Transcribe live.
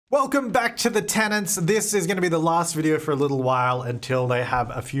Welcome back to the Tenants. This is going to be the last video for a little while until they have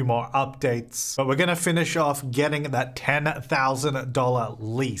a few more updates. But we're going to finish off getting that $10,000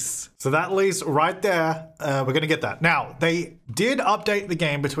 lease. So that lease right there, we're going to get that. Now, they did update the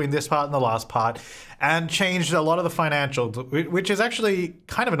game between this part and the last part and changed a lot of the financials, which is actually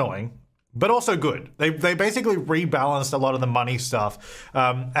kind of annoying. But also good. They basically rebalanced a lot of the money stuff.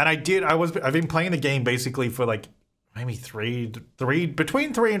 And I've been playing the game basically for like maybe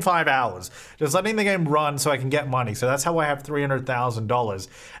between 3 and 5 hours, just letting the game run so I can get money. So that's how I have $300,000.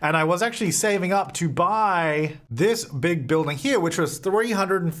 And I was actually saving up to buy this big building here, which was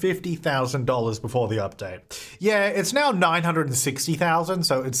 $350,000 before the update. Yeah, it's now $960,000,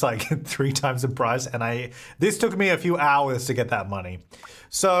 so it's like 3 times the price. And this took me a few hours to get that money.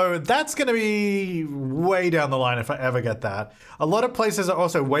 So that's going to be way down the line if I ever get that. A lot of places are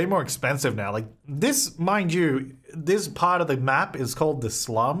also way more expensive now. Like this, mind you, this part of the map is called the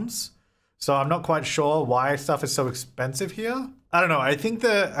slums. So I'm not quite sure why stuff is so expensive here. I don't know. I think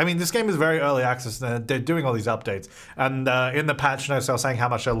this game is very early access and they're doing all these updates. And in the patch notes, I was saying how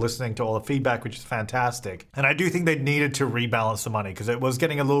much they're listening to all the feedback, which is fantastic. And I do think they needed to rebalance the money because it was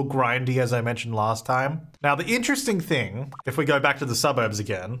getting a little grindy, as I mentioned last time. Now, the interesting thing, if we go back to the suburbs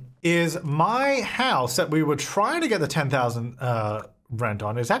again, is my house that we were trying to get the 10,000 rent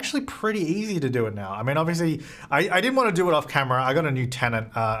on is actually pretty easy to do it now. I mean, obviously, I didn't want to do it off camera. I got a new tenant.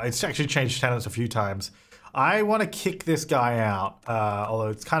 It's actually changed tenants a few times. I want to kick this guy out, although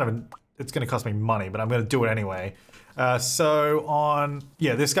it's going to cost me money, but I'm going to do it anyway. This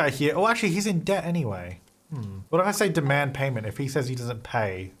guy here. Oh, actually, he's in debt anyway. What if I say demand payment? If he says he doesn't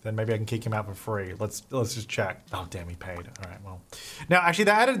pay, then maybe I can kick him out for free. Let's just check. Oh, damn, he paid. All right, well. Now, actually,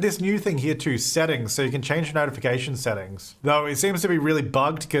 they added this new thing here too, settings, so you can change notification settings. Though it seems to be really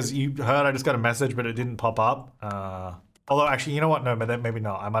bugged because you heard I just got a message, but it didn't pop up. Although, actually, you know what? No, maybe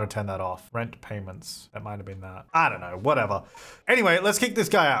not. I might have turned that off. Rent payments. That might have been that. I don't know. Whatever. Anyway, let's kick this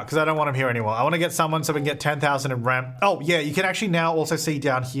guy out because I don't want him here anymore. I want to get someone so we can get 10,000 in rent. Oh, yeah. You can actually now also see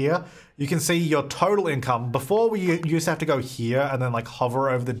down here. You can see your total income. Before, we used to have to go here and then like hover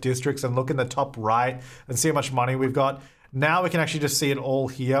over the districts and look in the top right and see how much money we've got. Now we can actually just see it all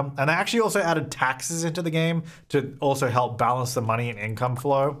here. And they actually also added taxes into the game to also help balance the money and income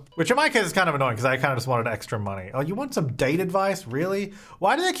flow, which in my case is kind of annoying because I kind of just wanted extra money. Oh, you want some date advice? Really?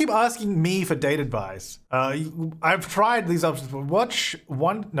 Why do they keep asking me for date advice? I've tried these options. Watch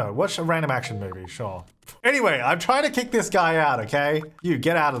a random action movie, sure. Anyway, I'm trying to kick this guy out, okay? You,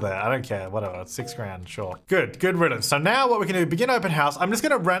 get out of there. I don't care. Whatever. It's $6 grand, sure. Good riddance. So now what we can do, begin open house. I'm just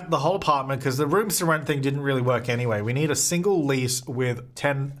going to rent the whole apartment because the rooms to rent thing didn't really work anyway. We need a single lease with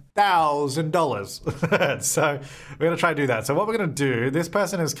 $10,000. So we're going to try to do that. So what we're going to do, this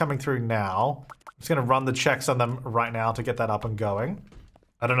person is coming through now. I'm just going to run the checks on them right now to get that up and going.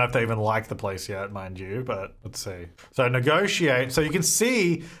 I don't know if they even like the place yet, mind you, but let's see. So negotiate. So you can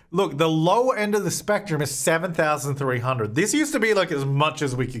see, look, the lower end of the spectrum is 7,300. This used to be like as much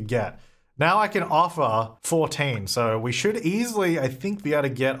as we could get. Now I can offer 14. So we should easily, I think, be able to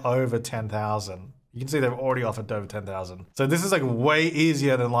get over 10,000. You can see they've already offered over 10,000. So this is like way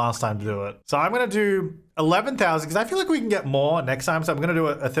easier than last time to do it. So I'm going to do 11,000 because I feel like we can get more next time. So I'm going to do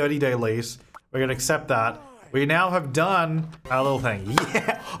a 30-day lease. We're going to accept that. We now have done our little thing.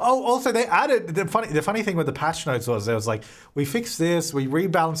 Yeah. Oh, also they added, the funny thing with the patch notes was, there was like, we fixed this, we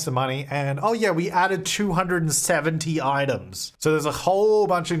rebalanced the money, and oh yeah, we added 270 items. So there's a whole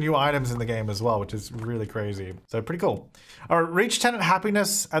bunch of new items in the game as well, which is really crazy. So pretty cool. All right, reach tenant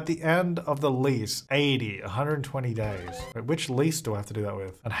happiness at the end of the lease. 80, 120 days. Wait, which lease do I have to do that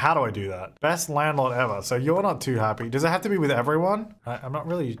with? And how do I do that? Best landlord ever. So you're not too happy. Does it have to be with everyone? I'm not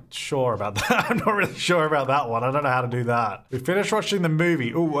really sure about that. I'm not really sure about that one. I don't know how to do that. We finished watching the movie.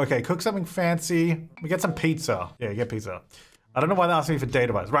 Ooh, okay, cook something fancy. We get some pizza. Yeah, get pizza. I don't know why they asked me for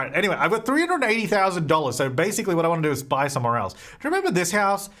data advice. Right, anyway, I've got $380,000. So basically what I want to do is buy somewhere else. Do you remember this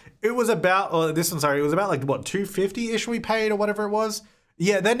house? It was about, it was about like, what, $250-ish we paid or whatever it was?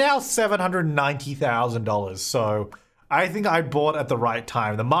 Yeah, they're now $790,000. So I think I bought at the right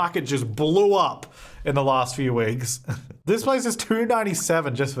time. The market just blew up in the last few weeks. This place is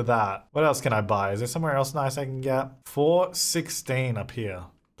 $297 just for that. What else can I buy? Is there somewhere else nice I can get? $416 up here.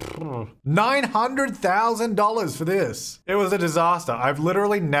 $900,000 for this. It was a disaster. I've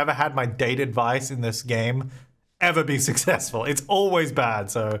literally never had my date advice in this game ever be successful. It's always bad,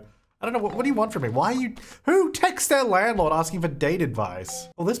 so I don't know. What do you want from me? Why are you... Who texts their landlord asking for date advice?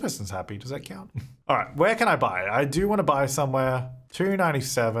 Well, this person's happy. Does that count? All right, where can I buy? I do want to buy somewhere.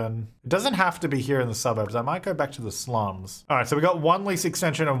 $297. It doesn't have to be here in the suburbs. I might go back to the slums. All right, so we got one lease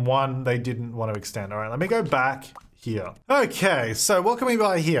extension and one they didn't want to extend. All right, let me go back here. Okay, so what can we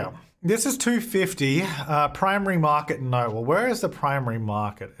buy here? This is 250. Primary market, no. Well, where is the primary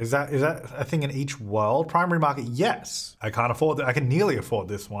market? Is that a thing in each world? Primary market, yes. I can't afford that. I can nearly afford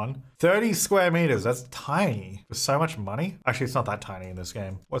this one. 30 square meters, that's tiny. For so much money. Actually, it's not that tiny in this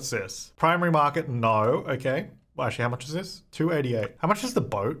game. What's this? Primary market, no. Okay. Well, actually, how much is this? 288. How much is the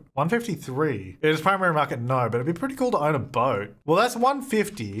boat? 153. It is primary market, no, but it'd be pretty cool to own a boat. Well, that's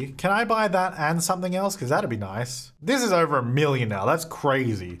 150. Can I buy that and something else? Because that'd be nice. This is over $1 million now. That's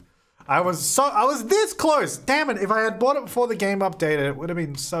crazy. I was this close. Damn it. If I had bought it before the game updated, it would have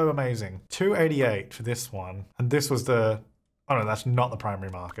been so amazing. 288 for this one. And this was oh no, that's not the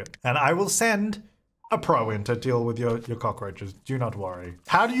primary market. And I will send a pro in to deal with your cockroaches. Do not worry.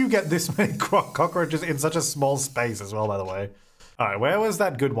 How do you get this many cockroaches in such a small space as well, by the way? All right, where was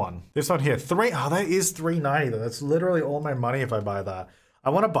that good one? This one here, oh, that is $390 though. That's literally all my money if I buy that. I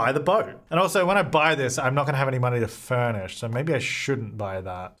want to buy the boat. And also when I buy this, I'm not going to have any money to furnish. So maybe I shouldn't buy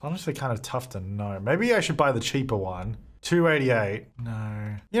that. Honestly, kind of tough to know. Maybe I should buy the cheaper one. 288.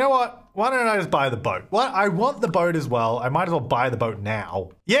 No. You know what? Why don't I just buy the boat? Well, I want the boat as well. I might as well buy the boat now.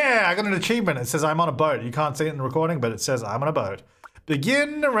 Yeah, I got an achievement. It says I'm on a boat. You can't see it in the recording, but it says I'm on a boat.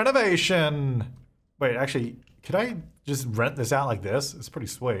 Begin renovation. Wait, actually, could I just rent this out like this? It's pretty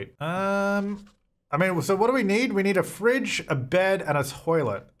sweet. I mean, so what do we need? We need a fridge, a bed, and a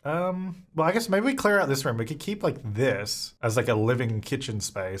toilet. Well, I guess maybe we clear out this room. We could keep like this as like a living kitchen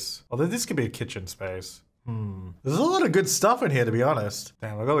space. Although this could be a kitchen space. There's a lot of good stuff in here, to be honest.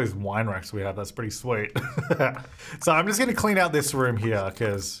 Damn, look at all these wine racks we have. That's pretty sweet. So I'm just going to clean out this room here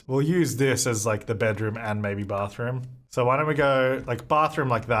because we'll use this as like the bedroom and maybe bathroom. So why don't we go like bathroom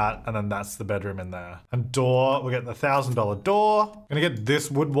like that, and then that's the bedroom in there. And door, we'll get the $1,000 door. I'm gonna get this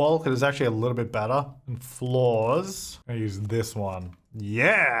wood wall because it's actually a little bit better. And floors, I'm gonna use this one.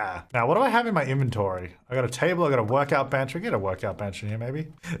 Yeah! Now, what do I have in my inventory? I got a table, I got a workout bench. We get a workout bench in here, maybe.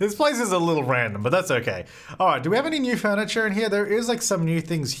 This place is a little random, but that's okay. All right, do we have any new furniture in here? There is like some new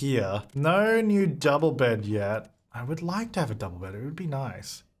things here. No new double bed yet. I would like to have a double bed. It would be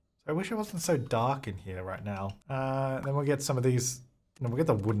nice. I wish it wasn't so dark in here right now. Then we'll get some of these. No, we'll get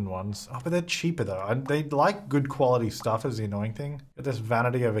the wooden ones. Oh, but they're cheaper though. They like good quality stuff is the annoying thing. Get this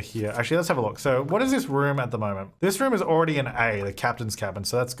vanity over here. Actually, let's have a look. So what is this room at the moment? This room is already an A, the captain's cabin,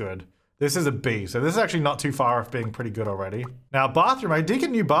 so that's good. This is a B, so this is actually not too far off being pretty good already. Now, bathroom, I did get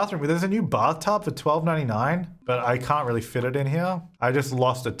a new bathroom. There's a new bathtub for $12.99, but I can't really fit it in here. I just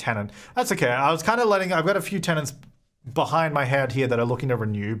lost a tenant. That's okay. I was kind of I've got a few tenants behind my head here that are looking to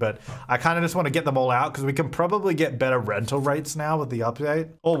renew, but I kind of just want to get them all out because we can probably get better rental rates now with the update.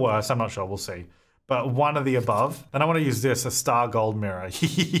 Or worse, I'm not sure, we'll see. But one of the above. And I want to use this, a star gold mirror.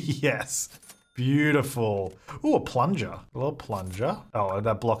 Yes. Beautiful. Ooh, a plunger. A little plunger. Oh,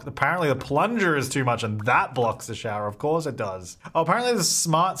 that block. Apparently the plunger is too much and that blocks the shower. Of course it does. Oh, apparently there's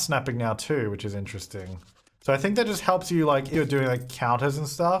smart snapping now too, which is interesting. So I think that just helps you like, you're doing like counters and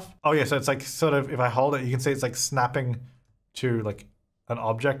stuff. Oh yeah, so it's like sort of, if I hold it, you can see it's like snapping to like an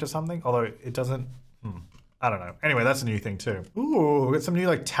object or something. Although it doesn't, I don't know. Anyway, that's a new thing too. Ooh, we got some new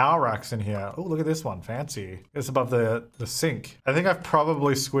like towel racks in here. Ooh, look at this one, fancy. It's above the sink. I think I've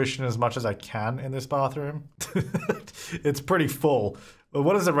probably squished in as much as I can in this bathroom. It's pretty full. But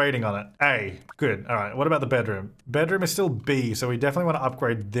what is the rating on it? A, good. All right, what about the bedroom? Bedroom is still B, so we definitely want to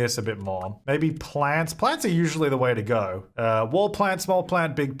upgrade this a bit more. Maybe plants. Plants are usually the way to go. Wall plant, small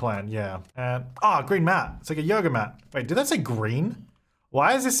plant, big plant, yeah. And, green mat. It's like a yoga mat. Wait, did that say green?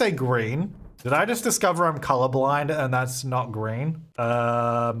 Why does this say green? Did I just discover I'm colorblind and that's not green?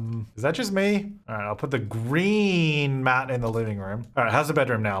 Is that just me? All right, I'll put the green mat in the living room. All right, how's the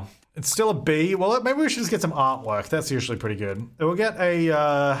bedroom now? It's still a B. Well, maybe we should just get some artwork. That's usually pretty good. We'll get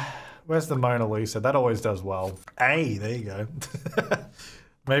a, where's the Mona Lisa? That always does well. A, there you go.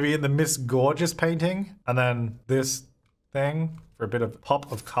 Maybe in the Miss Gorgeous painting. And then this thing for a bit of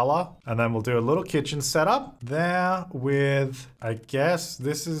pop of color. And then we'll do a little kitchen setup there with, I guess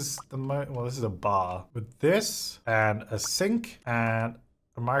this is this is a bar. With this and a sink and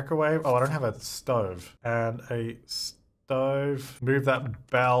a microwave. Oh, I don't have a stove. And a stove. Move that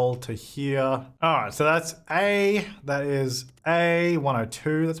bell to here. All right, so that's A. That is A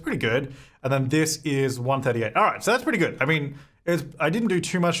 102. That's pretty good. And then this is 138. All right, so that's pretty good. I mean, I didn't do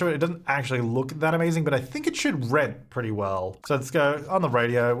too much of it. It doesn't actually look that amazing, but I think it should rent pretty well. So let's go on the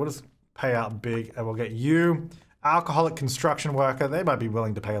radio. We'll just pay out big, and we'll get you, alcoholic construction worker. They might be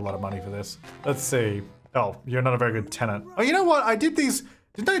willing to pay a lot of money for this. Let's see. Oh, you're not a very good tenant. Oh, you know what? I did these.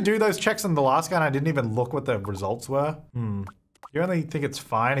 Didn't I do those checks on the last guy and I didn't even look what the results were? You only think it's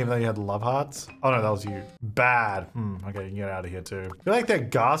fine even though you had love hearts? Oh no, that was you. Bad. Okay, you can get out of here too. I feel like they're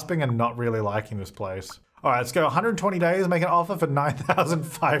gasping and not really liking this place. All right, let's go 120 days, make an offer for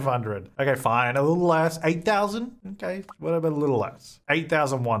 9,500. Okay, fine, a little less. 8,000? Okay, whatever, a little less.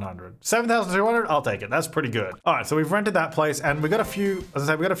 8,100. 7,200? I'll take it. That's pretty good. All right, so we've rented that place, and we got a few, as I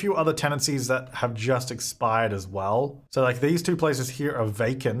said, we got a few other tenancies that have just expired as well. So like these two places here are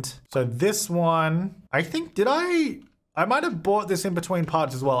vacant. So this one, I think, I might have bought this in between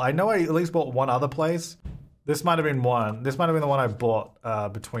parts as well. I know I at least bought one other place. This might have been one. This might have been the one I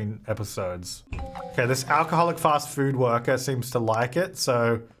bought between episodes. Okay, this alcoholic fast food worker seems to like it.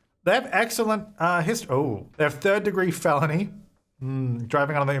 So they have excellent history. Oh, they have 3rd-degree felony.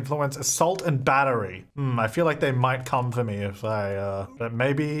 Driving under the influence, assault and battery. I feel like they might come for me if but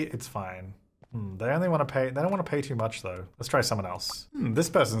maybe it's fine. They only want to pay, they don't want to pay too much though. Let's try someone else. This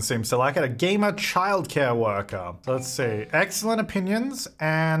person seems to like it. A gamer childcare worker. So let's see. Excellent opinions.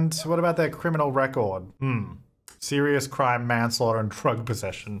 And what about their criminal record? Serious crime, manslaughter, and drug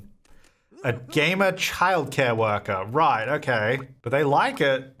possession. A gamer childcare worker. Right, okay. But they like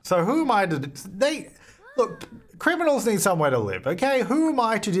it. So who am I to, look, criminals need somewhere to live, okay? Who am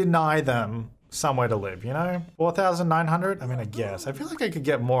I to deny them somewhere to live, you know? 4,900? I mean, I guess. I feel like I could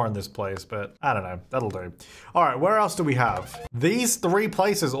get more in this place, but I don't know. That'll do. All right, where else do we have? These 3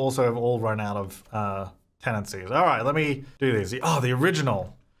 places also have all run out of tenancies. All right, let me do these. Oh, the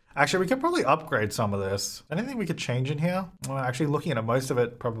original. Actually, we could probably upgrade some of this. Anything we could change in here? Well, actually, looking at it, most of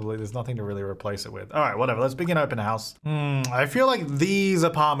it, probably, there's nothing to really replace it with. All right, whatever. Let's begin open house. I feel like these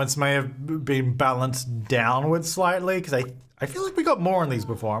apartments may have been balanced downwards slightly because I feel like we got more on these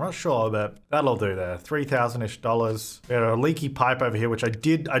before. I'm not sure, but that'll do there. $3,000-ish. We had a leaky pipe over here, which I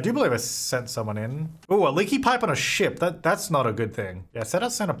do believe I sent someone in. Oh, a leaky pipe on a ship. That's not a good thing. Yeah, I said I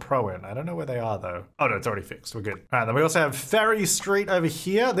sent a pro in. I don't know where they are though. Oh no, it's already fixed. We're good. All right, then we also have Ferry Street over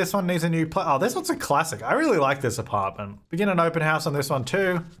here. This one needs a new oh, this one's a classic. I really like this apartment. Begin an open house on this one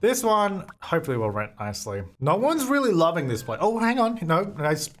too. This one, hopefully will rent nicely. No one's really loving this place. Oh, hang on. No,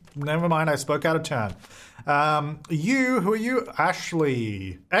 never mind. I spoke out of turn. Who are you?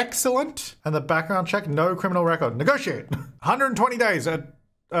 Ashley. Excellent. And the background check, no criminal record. Negotiate. 120 days at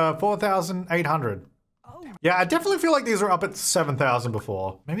 4,800. Oh. Yeah, I definitely feel like these were up at 7,000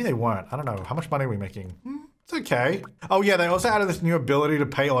 before. Maybe they weren't. I don't know. How much money are we making? It's okay. Oh yeah, they also added this new ability to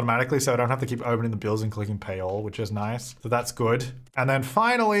pay automatically, so I don't have to keep opening the bills and clicking pay all, which is nice. So that's good. And then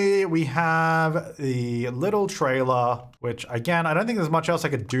finally, we have the little trailer, which again, I don't think there's much else I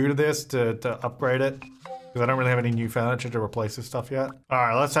could do to this to upgrade it, because I don't really have any new furniture to replace this stuff yet. All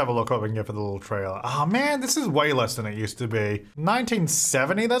right, let's have a look what we can get for the little trailer. Oh man, this is way less than it used to be.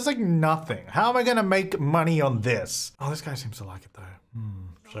 1970, that's like nothing. How am I gonna make money on this? Oh, this guy seems to like it though.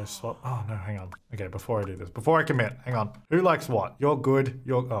 Should I swap? Oh no, hang on. Okay, before I do this, before I commit, hang on. Who likes what? You're good.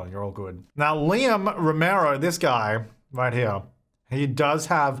 You're all good. Now, Liam Romero, this guy right here, he does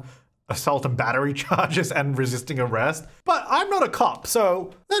have assault and battery charges and resisting arrest, but I'm not a cop,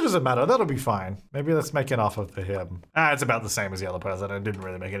 so that doesn't matter. That'll be fine. Maybe let's make an offer for him. It's about the same as the other person. It didn't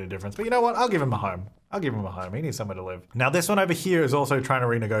really make any difference, but you know what? I'll give him a home. I'll give him a home. He needs somewhere to live. Now, this one over here is also trying to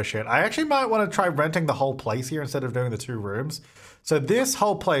renegotiate. I actually might want to try renting the whole place here instead of doing the 2 rooms. So this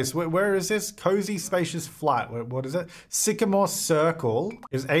whole place, where is this? Cozy, spacious flat. What is it? Sycamore Circle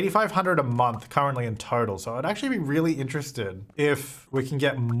is $8,500 a month currently in total. So I'd actually be really interested if we can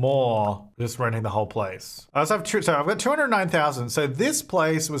get more just renting the whole place. I also have so I've got 209,000. So this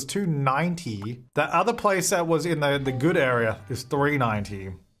place was 290. The other place that was in the good area is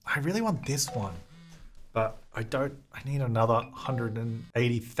 390. I really want this one, but I need another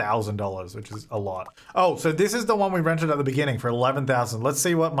 $180,000, which is a lot. Oh, so this is the one we rented at the beginning for 11,000. Let's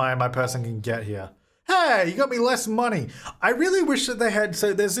see what my person can get here. Hey, you got me less money. I really wish that they had,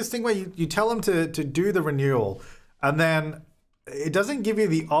 so there's this thing where you tell them to do the renewal, and then it doesn't give you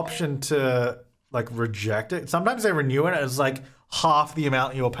the option to like reject it. Sometimes they renew it as like half the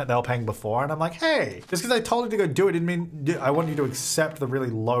amount they were paying before, and I'm like, hey, just because I told you to go do it didn't mean I want you to accept the really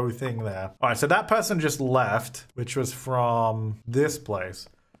low thing there. All right, so that person just left, which was from this place.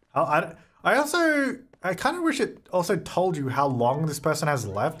 I kind of wish it also told you how long this person has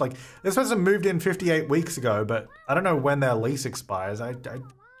left. Like, this person moved in 58 weeks ago, but I don't know when their lease expires.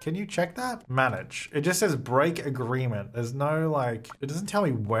 Can you check that? Manage. It just says break agreement. There's no like, it doesn't tell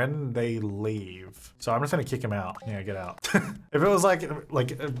me when they leave. So I'm just gonna kick him out. Yeah, get out. If it was like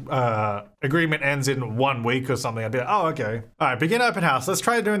agreement ends in 1 week or something, I'd be like, oh, okay. All right, begin open house. Let's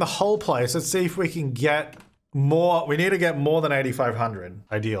try doing the whole place. Let's see if we can get more. We need to get more than 8,500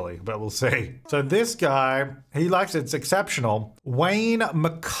 ideally, but we'll see. So this guy, he likes it's exceptional. Wayne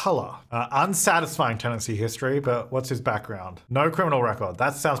McCullough, unsatisfying tenancy history, but what's his background? No criminal record.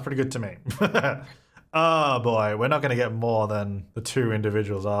 That sounds pretty good to me. Oh boy, we're not gonna get more than the 2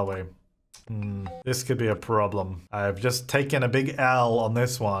 individuals, are we? This could be a problem. I've just taken a big L on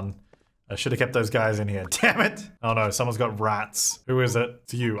this one. I should have kept those guys in here. Damn it. Oh no, someone's got rats. Who is it?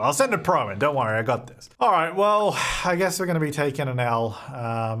 It's you. I'll send a pro in. Don't worry, I got this. All right, well, I guess we're going to be taking an L.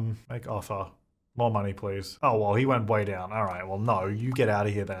 Make offer. More money, please. Oh, well, he went way down. All right, well, no, you get out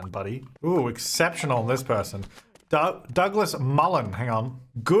of here then, buddy. Ooh, exceptional on this person. Douglas Mullen, hang on.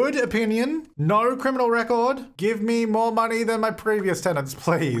 Good opinion, no criminal record. Give me more money than my previous tenants,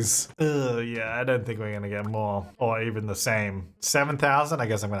 please. Yeah, I don't think we're gonna get more or even the same. 7,000, I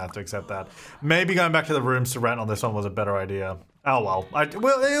guess I'm gonna have to accept that. Maybe going back to the rooms to rent on this one was a better idea. Oh well,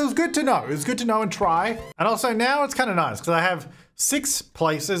 well, it was good to know. It was good to know and try. And also now it's kind of nice because I have 6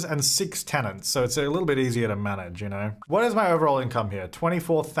 places and 6 tenants, so it's a little bit easier to manage, you know? What is my overall income here?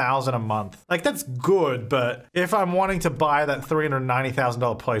 24,000 a month. Like, that's good, but if I'm wanting to buy that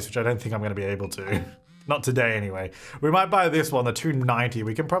 $390,000 place, which I don't think I'm gonna be able to, not today anyway, we might buy this one, the 290.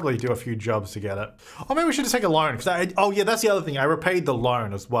 We can probably do a few jobs to get it. Or maybe we should just take a loan, because oh yeah, that's the other thing. I repaid the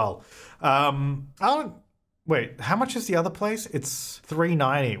loan as well. Wait, how much is the other place? It's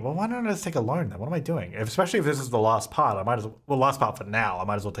 390. Well, why don't I just take a loan then? What am I doing? Especially if this is the last part, I might as well, last part for now, I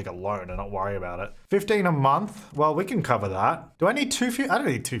might as well take a loan and not worry about it. 15 a month. Well, we can cover that. Do I need 250? I don't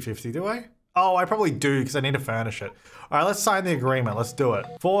need 250, do I? Oh, I probably do because I need to furnish it. All right, let's sign the agreement. Let's do it.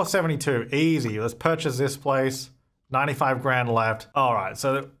 472, easy. Let's purchase this place. 95 grand left. All right,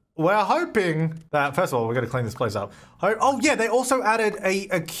 so we're hoping that, first of all, we're going to clean this place up. Oh yeah, they also added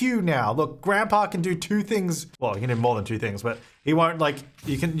a queue now. Look, Grandpa can do 2 things. Well, he can do more than 2 things, but he won't, like,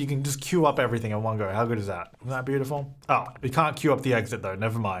 you can just queue up everything in one go. How good is that? Isn't that beautiful? Oh, we can't queue up the exit though.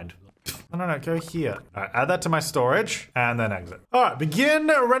 Never mind. No, go here. All right, add that to my storage and then exit. All right, begin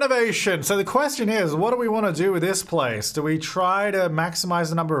renovation. So the question is, what do we want to do with this place? Do we try to maximize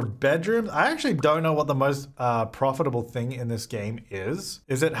the number of bedrooms? I actually don't know what the most profitable thing in this game is.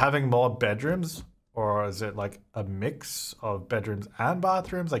 Is it having more bedrooms? Or is it like a mix of bedrooms and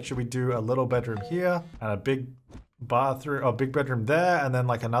bathrooms? Like, should we do a little bedroom here and a big bathroom or big bedroom there and then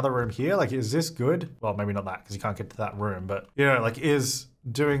like another room here? Like, is this good? Well, maybe not that because you can't get to that room, but you know, like, is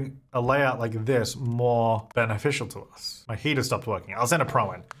doing a layout like this more beneficial to us? My heater stopped working. I'll send a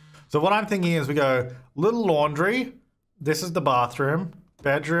pro in. So what I'm thinking is we go little laundry. This is the bathroom,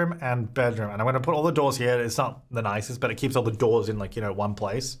 bedroom, and bedroom. And I'm going to put all the doors here. It's not the nicest, but it keeps all the doors in, like, you know, one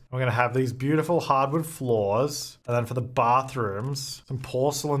place. We're going to have these beautiful hardwood floors. And then for the bathrooms, some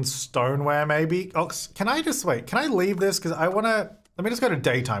porcelain stoneware maybe. Oh, can I just wait? Can I leave this? Because I want to... Let me just go to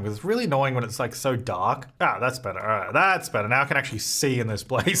daytime because it's really annoying when it's like so dark. Ah, that's better. All right, that's better. Now I can actually see in this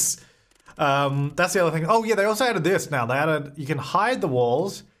place. That's the other thing. Oh yeah, they also added this now. They added, you can hide the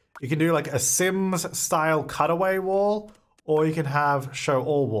walls. You can do like a Sims style cutaway wall, or you can have show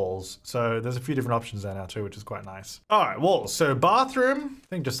all walls. So there's a few different options there now too, which is quite nice. All right, walls. So bathroom, I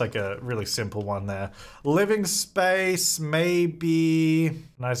think just like a really simple one there. Living space, maybe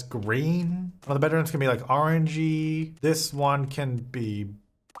nice green. One of the bedrooms can be like orangey. This one can be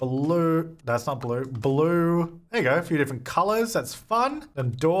blue. That's not blue. Blue. There you go. A few different colors. That's fun.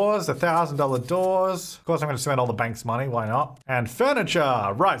 Then doors, $1,000 doors. Of course, I'm going to spend all the bank's money. Why not? And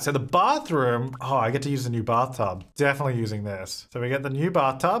furniture. Right. So the bathroom. Oh, I get to use the new bathtub. Definitely using this. So we get the new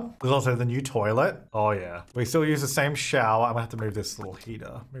bathtub. There's also the new toilet. Oh, yeah. We still use the same shower. I'm going to have to move this little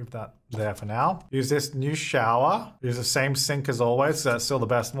heater. Move that there for now. Use this new shower. Use the same sink as always. So that's still the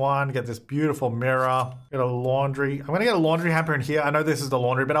best one. Get this beautiful mirror. Get a laundry. I'm going to get a laundry hamper in here. I know this is the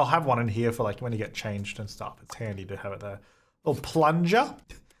laundry, but I'll have one in here for like when you get changed and stuff. It's handy to have it there. Little plunger.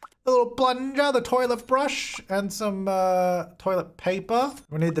 The little plunger, the toilet brush, and some toilet paper.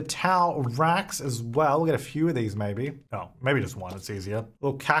 We need the towel racks as well. We'll get a few of these maybe. Oh, maybe just one, it's easier. A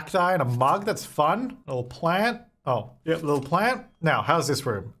little cacti and a mug, that's fun. A little plant. Oh, yep, little plant. Now, how's this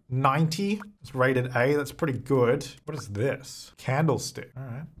room? 90. It's rated A, that's pretty good. What is this? Candlestick, all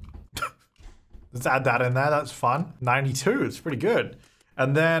right. Let's add that in there, that's fun. 92, it's pretty good.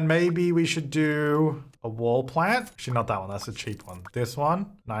 And then maybe we should do a wall plant. Actually, not that one. That's a cheap one. This one,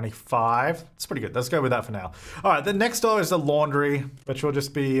 95. It's pretty good. Let's go with that for now. All right, the next door is the laundry, which will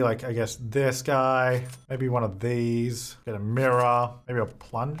just be like, I guess, this guy. Maybe one of these. Get a mirror. Maybe a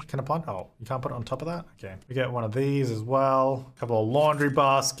plunge. Can a plunge? Oh, you can't put it on top of that? Okay. We get one of these as well. A couple of laundry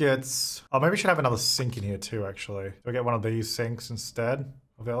baskets. Oh, maybe we should have another sink in here too, actually. So we get one of these sinks instead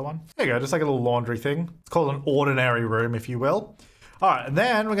of the other one. There you go. Just like a little laundry thing. It's called an ordinary room, if you will. All right, and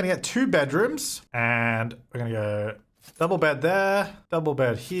then we're gonna get 2 bedrooms and we're gonna go double bed there, double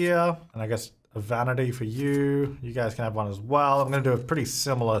bed here, and I guess a vanity for you. You guys can have one as well. I'm gonna do a pretty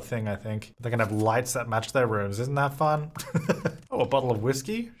similar thing, I think. They're gonna have lights that match their rooms. Isn't that fun? Oh, a bottle of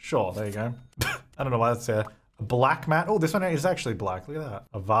whiskey? Sure, there you go. I don't know why that's there. A black mat. Oh, this one is actually black. Look at that.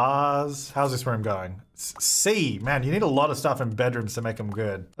 A vase. How's this room going? C. Man, you need a lot of stuff in bedrooms to make them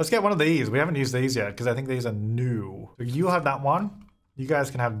good. Let's get one of these. We haven't used these yet because I think these are new. So you'll have that one. You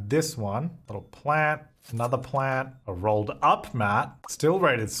guys can have this one. Little plant. Another plant. A rolled up mat. Still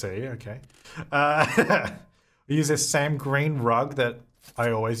rated C. Okay. We use this same green rug that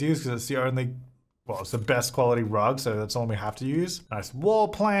I always use because it's the only... Well, it's the best quality rug, so that's all we have to use. Nice wall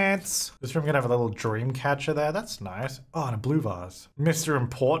plants. This room can have a little dream catcher there. That's nice. Oh, and a blue vase. Mr.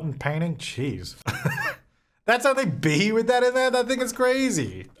 Important painting. Jeez. That's only B with that in there? That thing is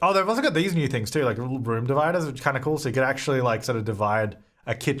crazy. Oh, they've also got these new things too, like little room dividers, which is kind of cool. So you could actually like sort of divide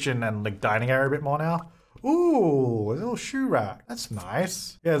a kitchen and like dining area a bit more now. Ooh, a little shoe rack. That's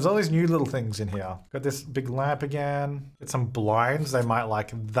nice. Yeah, there's all these new little things in here. Got this big lamp again. Get some blinds. They might like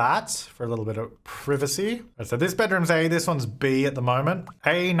that for a little bit of privacy. Right, so this bedroom's A, this one's B at the moment.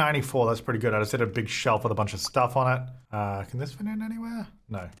 A94, that's pretty good. I just did a big shelf with a bunch of stuff on it. Can this fit in anywhere?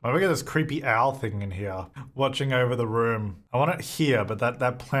 No. Oh, we got this creepy owl thing in here, watching over the room. I want it here, but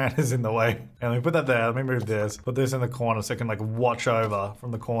that plant is in the way. And we put that there. Let me move this. Put this in the corner so it can like watch over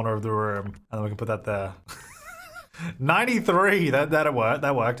from the corner of the room. And then we can put that there. 93, that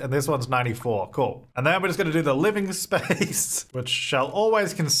worked. And this one's 94, cool. And then we're just gonna do the living space, which shall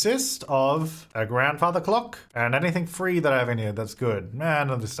always consist of a grandfather clock and anything free that I have in here that's good. Man,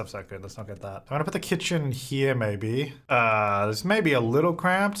 none of this stuff's that good, let's not get that. I'm gonna put the kitchen here maybe. This may be a little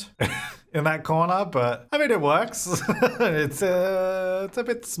cramped in that corner, but I mean, it works. It's a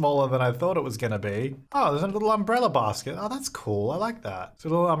bit smaller than I thought it was gonna be. Oh, there's a little umbrella basket. Oh, that's cool, I like that. So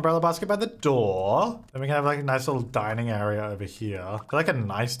a little umbrella basket by the door. Then we can have like a nice little dining area over here. Is it like a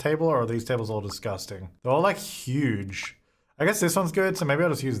nice table, or are these tables all disgusting? They're all like huge. I guess this one's good, so maybe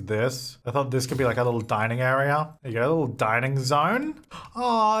I'll just use this. I thought this could be like a little dining area. There you go, a little dining zone.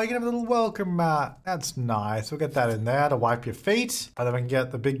 Oh, you can have a little welcome mat. That's nice. We'll get that in there to wipe your feet. And then we can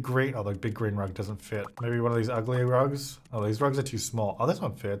get the big green, oh, the big green rug doesn't fit. Maybe one of these ugly rugs. Oh, these rugs are too small. Oh, this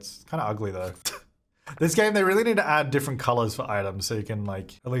one fits. It's kind of ugly though. This game, they really need to add different colors for items so you can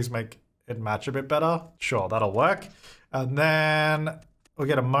like at least make it match a bit better. Sure, that'll work. And then we'll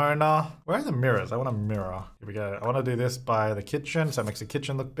get a Mona. Where are the mirrors? I want a mirror. Here we go. I want to do this by the kitchen, so it makes the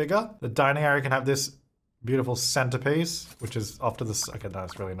kitchen look bigger. The dining area can have this beautiful centerpiece, which is off to this. Okay, no,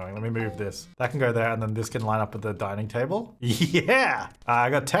 it's really annoying. Let me move this. That can go there, and then this can line up with the dining table. Yeah! I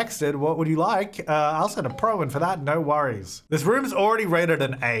got texted, what would you like? I'll send a pro in for that, no worries. This room's already rated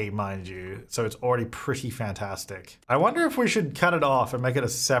an A, mind you, so it's already pretty fantastic. I wonder if we should cut it off and make it a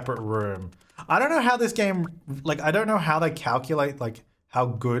separate room. I don't know how this game, like, I don't know how they calculate, like, how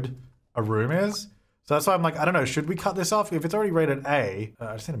good a room is. So that's why I'm like, I don't know, should we cut this off? If it's already rated A,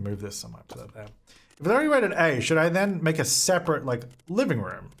 I just need to move this somewhere to that there. If it's already rated A, should I then make a separate like living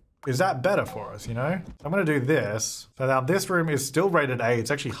room? Is that better for us, you know? I'm gonna do this. So now this room is still rated A. It's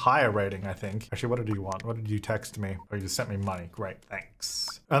actually higher rating, I think. Actually, what did you want? What did you text me? Oh, you just sent me money. Great,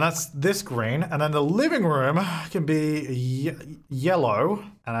 thanks. And that's this green. And then the living room can be yellow.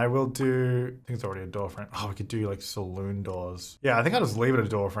 And I will do, I think it's already a door frame. Oh, we could do like saloon doors. Yeah, I think I'll just leave it a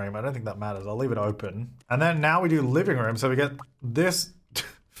door frame. I don't think that matters. I'll leave it open. And then now we do living room. So we get this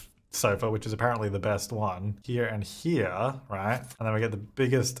sofa, which is apparently the best one, here and here, right? And then we get the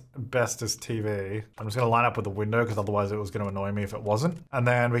biggest, bestest TV. I'm just gonna line up with the window because otherwise it was gonna annoy me if it wasn't. And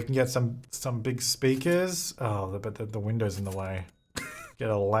then we can get some big speakers. Oh, but the window's in the way. Get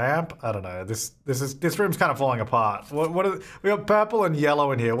a lamp. I don't know. This room's kind of falling apart. We got purple and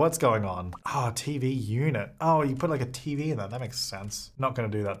yellow in here. What's going on? Oh, TV unit. Oh, you put like a TV in there. That makes sense. Not gonna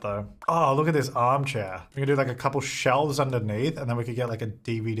do that though. Oh, look at this armchair. We can do like a couple shelves underneath, and then we could get like a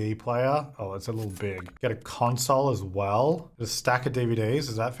DVD player. Oh, it's a little big. Get a console as well. A stack of DVDs.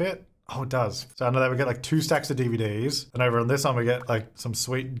 Does that fit? Oh, it does. So under there we get like 2 stacks of DVDs. And over on this one we get like some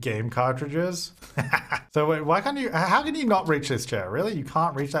sweet game cartridges. So wait, why can't you, how can you not reach this chair? Really? You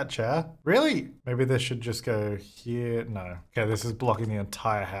can't reach that chair? Really? Maybe this should just go here. No. Okay, this is blocking the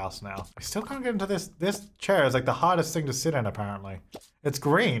entire house now. I still can't get into this. This chair is like the hardest thing to sit in apparently. It's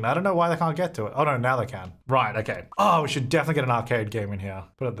green. I don't know why they can't get to it. Oh no, now they can. Right, okay. Oh, we should definitely get an arcade game in here.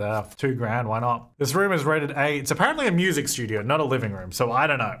 Put it there. $2 grand, why not? This room is rated A. It's apparently a music studio, not a living room. So I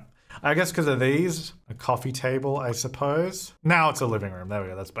don't know. I guess because of these, a coffee table, I suppose. Now it's a living room. There we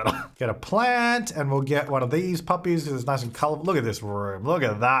go, that's better. Get a plant, and we'll get one of these puppies because it's nice and colorful. Look at this room, look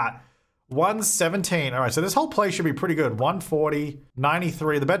at that. 117, all right, so this whole place should be pretty good. 140,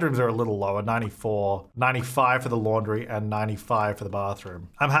 93, the bedrooms are a little lower, 94, 95 for the laundry, and 95 for the bathroom.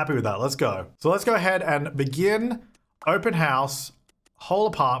 I'm happy with that, let's go. So let's go ahead and begin open house, whole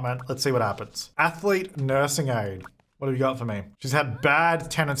apartment. Let's see what happens. Athlete nursing aid. What have you got for me? She's had bad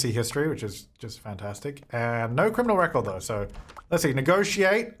tenancy history, which is just fantastic. And no criminal record though, so let's see,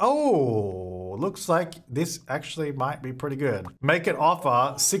 negotiate. Oh, looks like this actually might be pretty good. Make an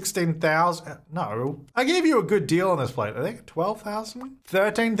offer, 16,000. No, I gave you a good deal on this plate. I think 12,000?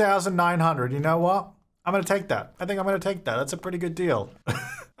 13,900. You know what? I'm gonna take that. I think I'm gonna take that. That's a pretty good deal.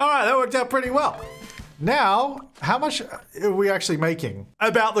 All right, that worked out pretty well. Now, how much are we actually making?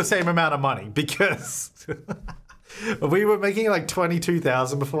 About the same amount of money, because we were making like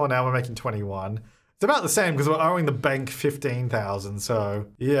 22,000 before, now we're making 21. It's about the same because we're owing the bank 15,000. So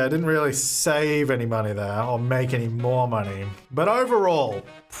yeah, I didn't really save any money there or make any more money. But overall,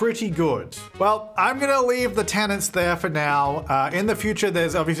 pretty good. Well, I'm gonna leave the tenants there for now. In the future,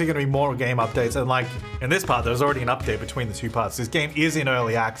 there's obviously gonna be more game updates. And like in this part, there's already an update between the two parts. This game is in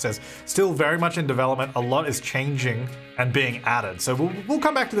early access, still very much in development. A lot is changing and being added. So we'll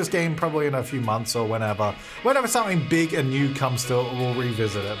come back to this game probably in a few months or whenever. Whenever something big and new comes to it, we'll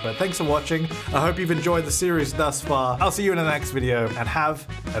revisit it. But thanks for watching. I hope you've enjoyed the series thus far. I'll see you in the next video and have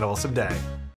an awesome day.